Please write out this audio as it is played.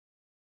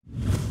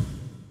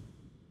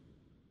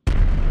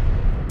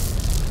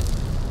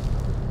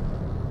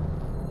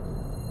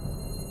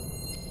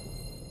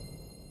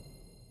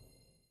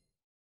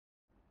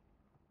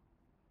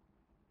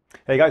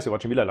Hey guys, you're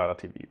watching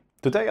WiederladerTv.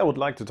 Today I would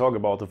like to talk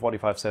about the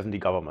 4570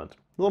 government,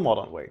 the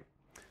modern way.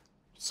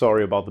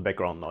 Sorry about the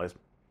background noise,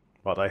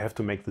 but I have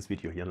to make this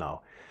video here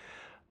now.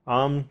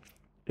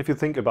 If you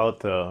think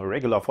about the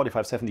regular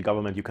 4570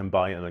 government you can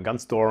buy in a gun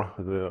store,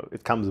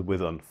 it comes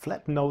with a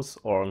flat nose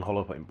or a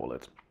hollow point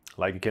bullet.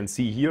 Like you can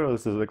see here,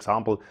 this is an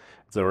example,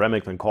 it's a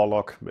Remington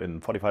Corlock in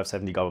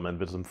 4570 government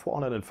with a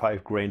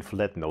 405 grain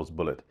flat nose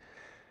bullet.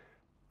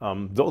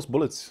 Those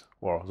bullets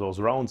or those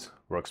rounds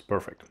works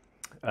perfect.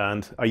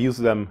 And I use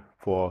them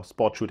for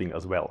sport shooting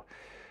as well.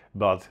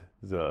 But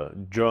the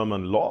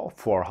German law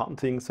for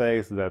hunting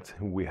says that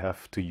we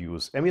have to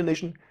use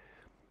ammunition.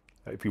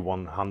 If you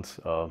want to hunt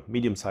a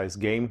medium-sized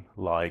game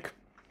like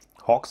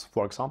hogs,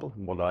 for example,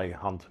 what I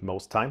hunt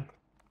most time,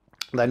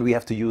 then we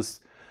have to use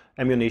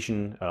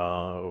ammunition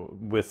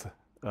with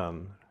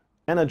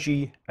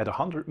energy at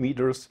 100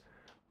 meters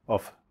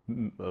of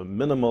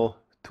minimal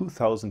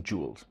 2000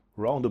 joules,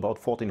 round about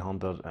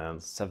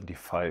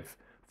 1475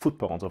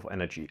 foot-pounds of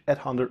energy at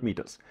 100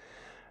 meters.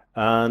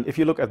 And if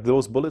you look at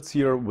those bullets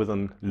here with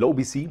a low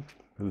BC,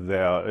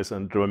 there is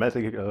a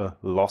dramatic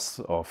loss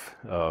of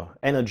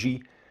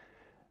energy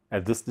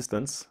at this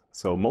distance.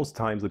 So most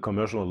times the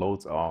commercial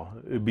loads are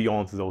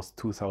beyond those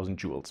 2000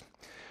 joules.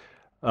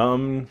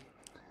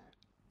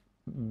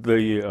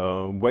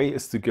 The way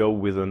is to go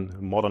with a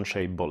modern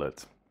shape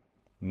bullet.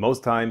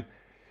 Most time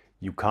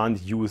you can't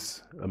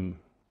use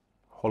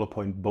hollow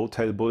point bow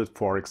tail bullet,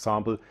 for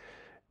example,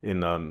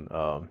 in an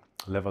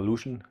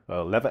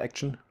lever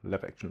action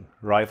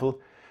rifle,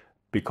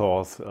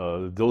 because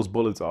those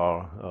bullets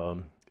are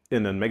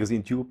in a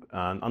magazine tube,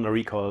 and under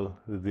recoil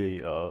the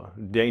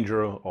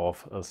danger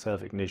of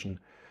self-ignition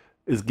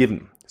is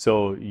given.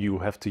 So you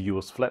have to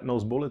use flat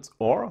nose bullets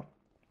or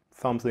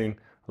something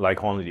like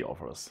Hornady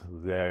offers.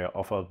 They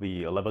offer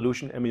the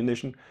Levolution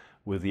ammunition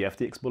with the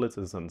FTX bullets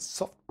as a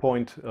soft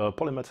point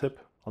polymer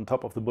tip on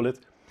top of the bullet.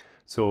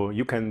 So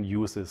you can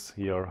use this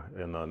here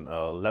in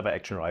a lever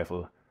action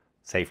rifle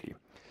safely.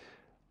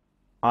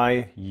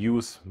 I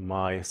use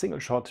my single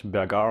shot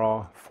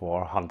Bergara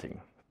for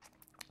hunting.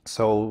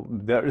 So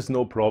there is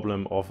no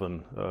problem of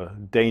a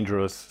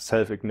dangerous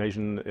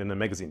self-ignition in a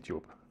magazine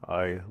tube.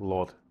 I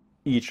load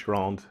each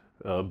round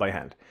by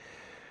hand.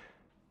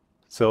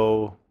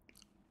 So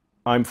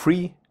I'm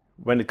free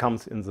when it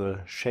comes in the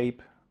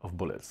shape of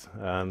bullets,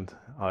 and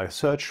I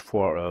search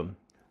for a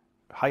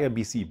higher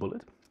BC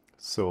bullet,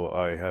 so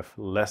I have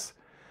less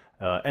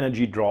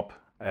energy drop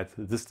at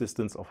this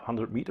distance of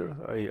 100 meters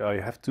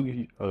I have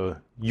to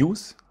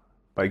use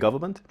by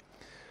government.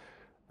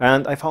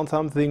 And I found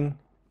something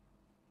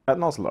at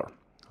Nosler.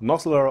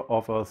 Nosler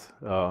offers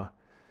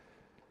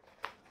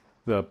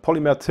the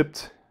polymer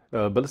tipped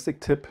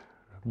ballistic tip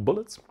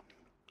bullets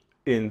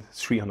in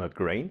 300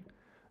 grain.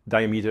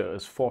 Diameter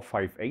is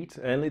 458,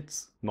 and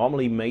it's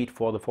normally made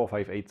for the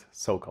 458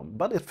 SOCOM,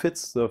 but it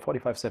fits the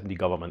 4570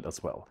 government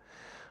as well.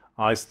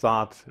 I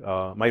start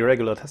my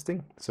regular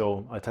testing,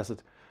 so I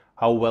tested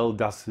how well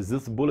does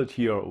this bullet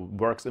here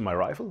works in my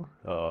rifle,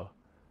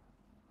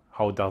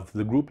 how does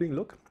the grouping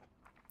look,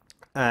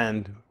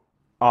 and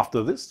after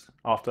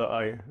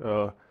I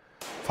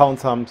found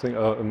something,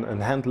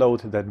 a hand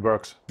load that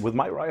works with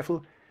my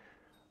rifle,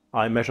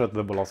 I measured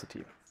the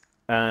velocity,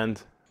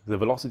 and the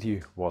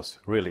velocity was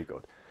really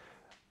good.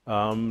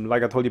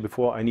 Like I told you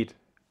before, I need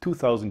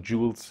 2000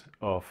 joules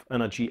of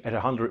energy at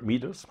 100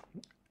 meters,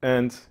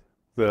 and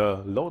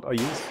the load I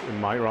use in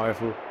my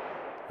rifle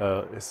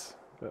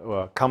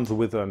comes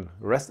with a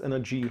rest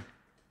energy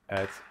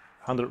at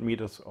 100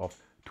 meters of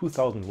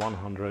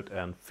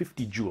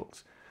 2150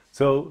 joules.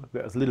 So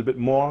there's a little bit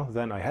more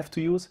than I have to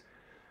use,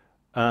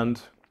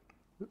 and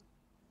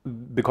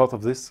because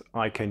of this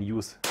I can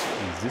use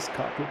this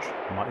cartridge,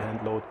 my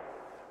hand load,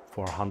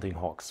 for hunting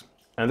hogs.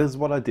 And this is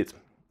what I did.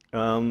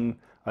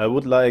 I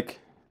would like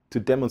to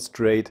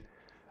demonstrate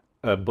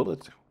a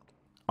bullet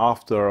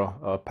after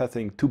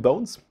passing 2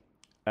 bones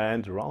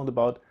and around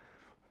about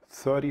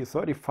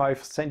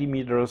 30-35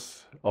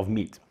 centimeters of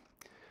meat.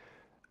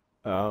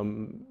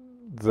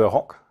 The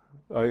hog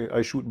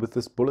I shoot with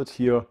this bullet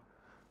here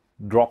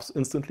drops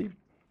instantly.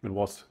 It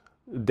was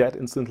dead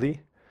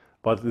instantly,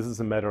 but this is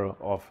a matter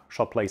of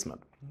shot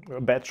placement.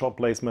 A bad shot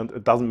placement,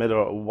 it doesn't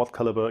matter what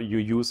caliber you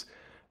use.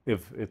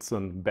 If it's a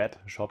bad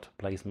shot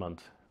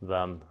placement,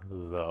 then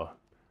the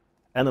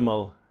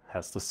animal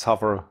has to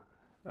suffer,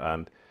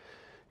 and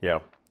yeah,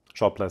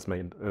 shot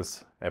placement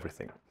is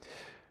everything.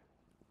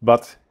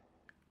 But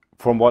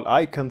from what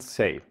I can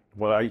say,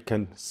 what I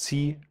can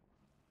see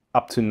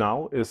up to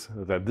now is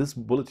that this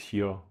bullet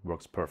here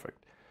works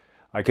perfect.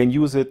 I can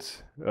use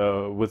it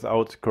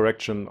without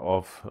correction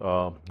of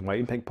my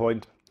impact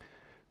point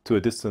to a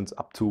distance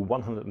up to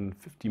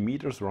 150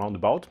 meters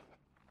roundabout,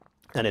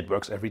 and it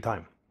works every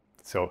time.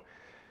 So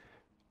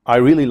I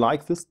really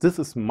like this. This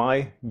is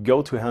my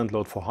go-to hand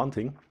load for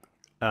hunting,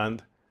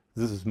 and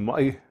this is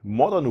my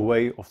modern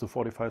way of the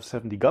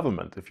 4570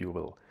 government, if you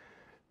will.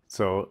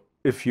 So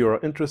if you're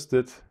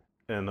interested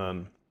in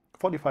a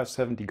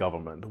 4570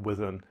 government with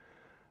a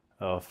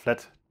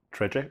flat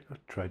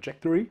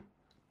trajectory,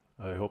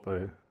 I hope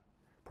I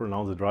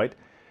pronounce it right,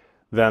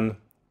 then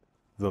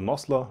the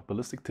Nosler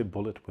Ballistic Tip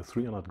bullet with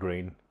 300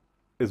 grain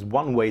is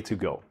one way to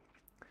go.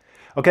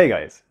 Okay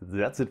guys,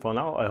 that's it for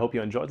now. I hope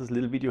you enjoyed this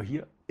little video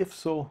here. If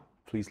so,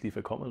 please leave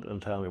a comment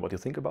and tell me what you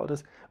think about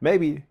this.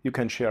 Maybe you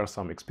can share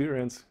some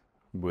experience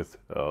with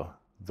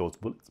those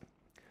bullets.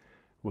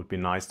 Would be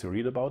nice to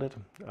read about it.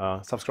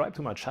 Subscribe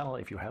to my channel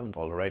if you haven't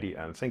already,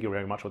 and thank you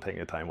very much for taking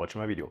the time watching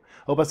my video.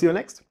 Hope I see you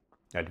next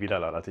at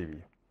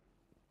WiederladerTv.